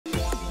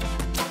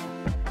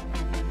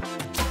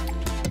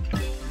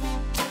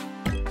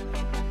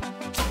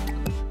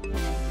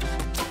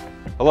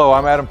Hello,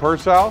 I'm Adam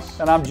Pershouse.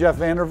 And I'm Jeff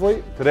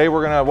Vandervliet. Today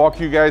we're going to walk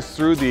you guys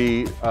through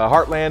the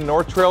Heartland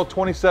North Trail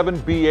 27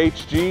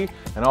 BHG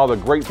and all the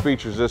great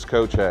features this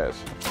coach has.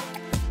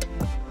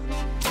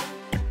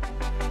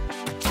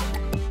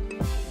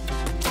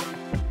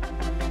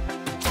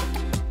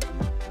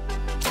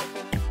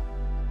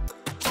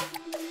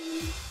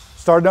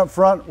 Starting up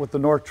front with the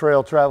North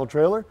Trail travel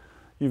trailer,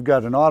 you've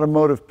got an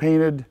automotive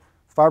painted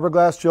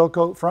fiberglass gel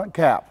coat front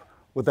cap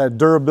with that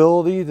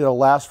durability that'll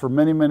last for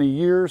many, many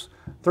years.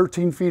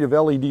 13 feet of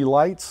LED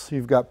lights.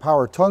 You've got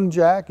power tongue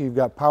jack. You've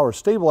got power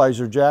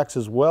stabilizer jacks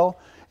as well,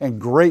 and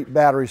great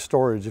battery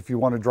storage if you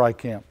want to dry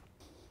camp.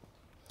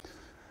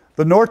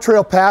 The North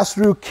Trail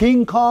pass-through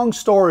King Kong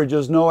storage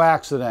is no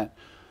accident.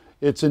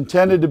 It's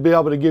intended to be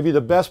able to give you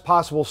the best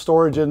possible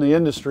storage in the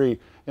industry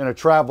in a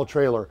travel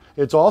trailer.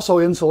 It's also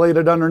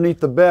insulated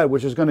underneath the bed,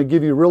 which is going to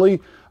give you really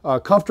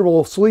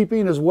comfortable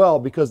sleeping as well,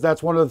 because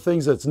that's one of the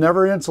things that's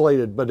never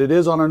insulated, but it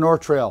is on a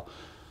North Trail.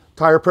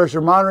 Tire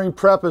pressure monitoring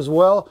prep as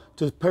well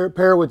to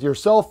pair with your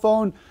cell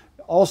phone.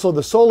 Also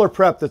the solar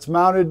prep that's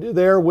mounted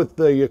there with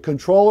the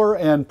controller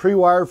and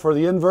pre-wired for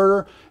the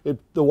inverter.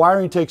 The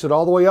wiring takes it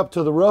all the way up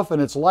to the roof,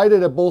 and it's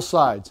lighted at both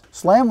sides.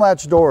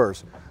 Slam-latch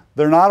doors,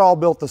 they're not all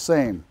built the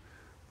same.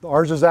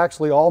 Ours is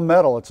actually all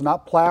metal. It's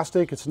not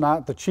plastic. It's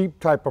not the cheap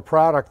type of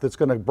product that's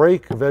going to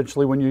break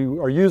eventually when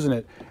you are using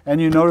it.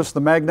 And you notice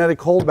the magnetic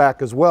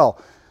holdback as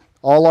well.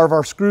 All of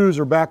our screws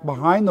are back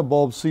behind the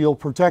bulb seal,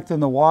 protecting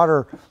the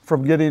water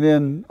from getting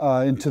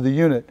into the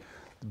unit.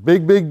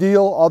 Big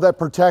deal, all that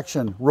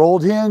protection.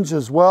 Rolled hinge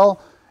as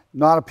well,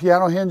 not a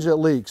piano hinge that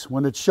leaks.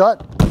 When it's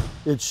shut,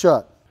 it's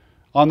shut.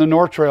 On the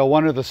North Trail,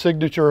 one of the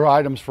signature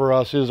items for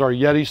us is our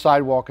Yeti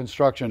sidewall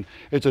construction.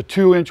 It's a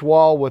 2-inch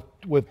wall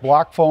with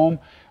block foam,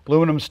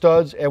 aluminum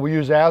studs, and we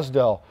use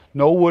Asdel.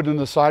 No wood in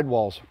the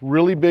sidewalls.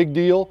 Really big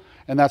deal,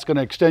 and that's going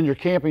to extend your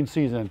camping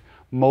season.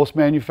 Most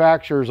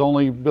manufacturers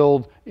only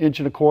build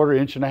 1.25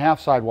 inch, 1.5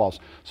 inch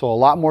sidewalls. So a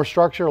lot more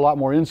structure, a lot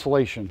more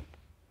insulation.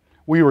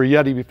 We were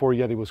Yeti before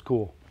Yeti was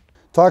cool.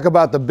 Talk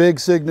about the big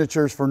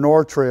signatures for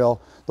North Trail.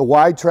 The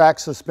wide track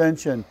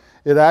suspension.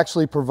 It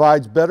actually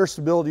provides better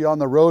stability on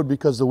the road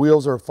because the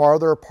wheels are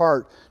farther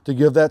apart to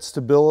give that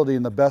stability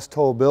and the best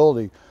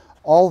towability.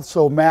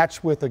 Also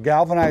matched with a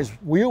galvanized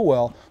wheel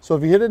well, so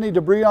if you hit any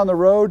debris on the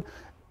road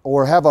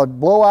or have a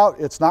blowout,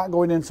 it's not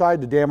going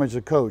inside to damage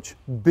the coach.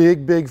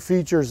 Big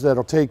features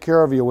that'll take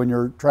care of you when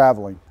you're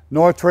traveling.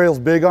 North Trail's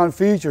big on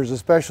features,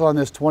 especially on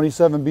this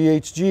 27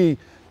 BHG.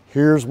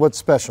 Here's what's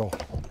special.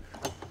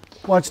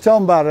 Why don't you tell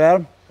them about it,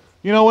 Adam?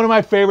 You know, one of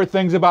my favorite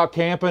things about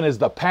camping is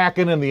the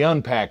packing and the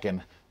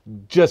unpacking.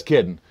 Just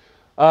kidding.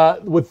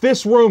 With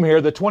this room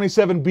here, the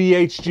 27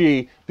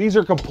 BHG, these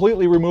are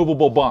completely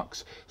removable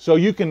bunks. So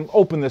you can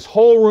open this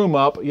whole room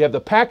up. You have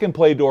the pack and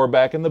play door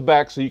back in the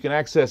back so you can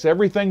access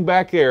everything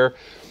back here.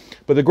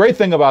 But the great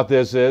thing about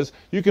this is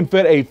you can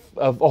fit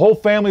a whole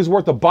family's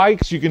worth of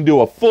bikes. You can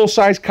do a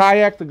full-size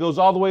kayak that goes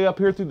all the way up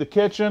here through the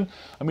kitchen.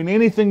 I mean,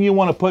 anything you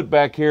want to put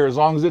back here, as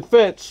long as it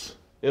fits,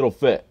 it'll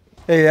fit.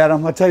 Hey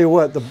Adam, I'll tell you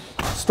what, the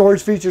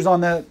storage features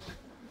on that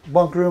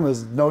bunk room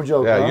is no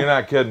joke. Yeah, huh? You're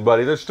not kidding,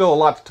 buddy. There's still a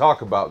lot to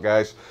talk about,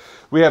 guys.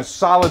 We have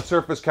solid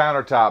surface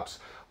countertops.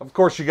 Of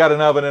course, you got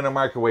an oven and a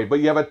microwave, but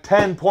you have a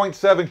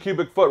 10.7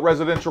 cubic foot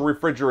residential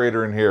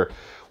refrigerator in here.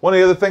 One of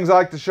the other things I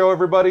like to show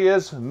everybody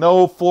is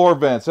no floor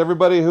vents.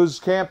 Everybody who's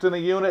camped in a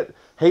unit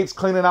hates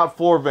cleaning out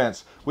floor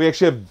vents. We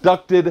actually have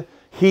ducted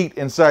heat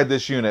inside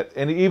this unit,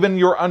 and even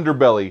your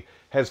underbelly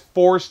has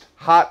forced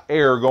hot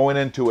air going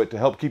into it to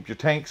help keep your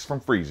tanks from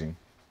freezing.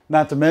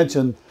 Not to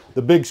mention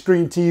the big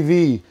screen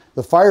TV,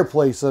 the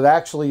fireplace that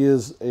actually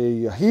is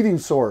a heating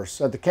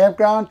source. At the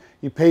campground,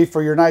 you pay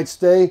for your night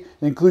stay. It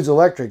includes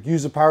electric.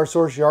 Use the power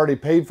source you already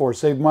paid for.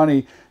 Save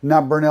money,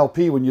 not burn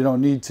LP when you don't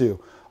need to.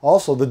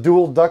 Also, the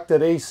dual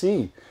ducted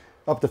AC.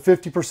 Up to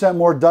 50%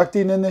 more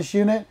ducting in this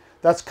unit.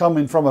 That's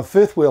coming from a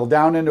fifth wheel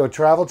down into a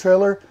travel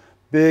trailer.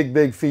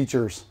 Big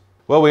features.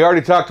 Well, we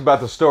already talked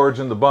about the storage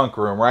in the bunk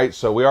room, right?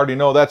 So we already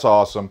know that's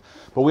awesome.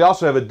 But we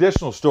also have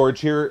additional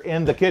storage here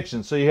in the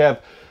kitchen. So you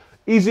have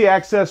easy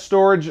access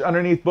storage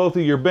underneath both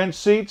of your bench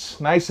seats,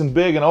 nice and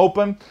big and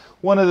open.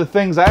 One of the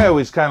things I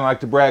always kind of like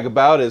to brag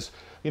about is,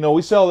 you know,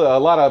 we sell a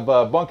lot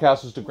of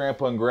bunkhouses to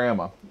grandpa and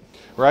grandma,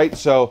 right?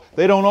 So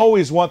they don't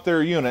always want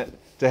their unit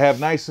to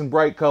have nice and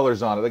bright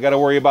colors on it. They got to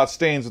worry about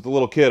stains with the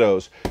little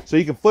kiddos. So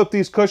you can flip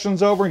these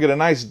cushions over and get a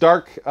nice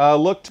dark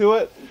look to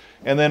it.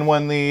 And then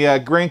when the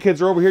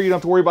grandkids are over here, you don't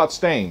have to worry about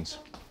stains.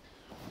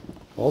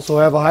 Also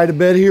have a hide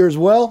bed here as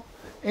well.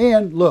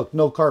 And look,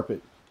 no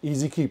carpet,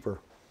 easy keeper.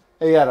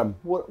 Hey Adam,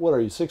 what are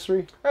you,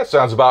 6'3"? That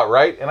sounds about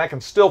right, and I can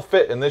still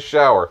fit in this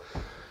shower.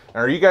 And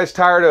are you guys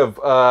tired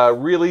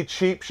of really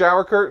cheap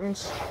shower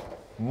curtains?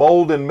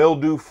 Mold and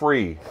mildew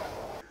free.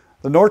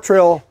 The North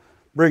Trail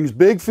brings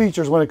big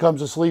features when it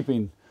comes to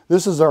sleeping.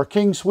 This is our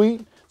King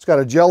Suite. It's got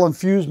a gel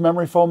infused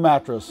memory foam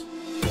mattress.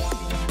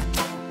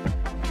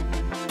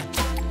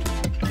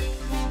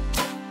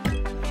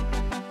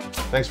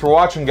 Thanks for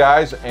watching,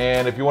 guys,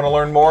 and if you want to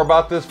learn more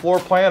about this floor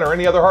plan or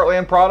any other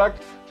Heartland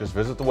product, just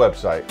visit the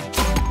website.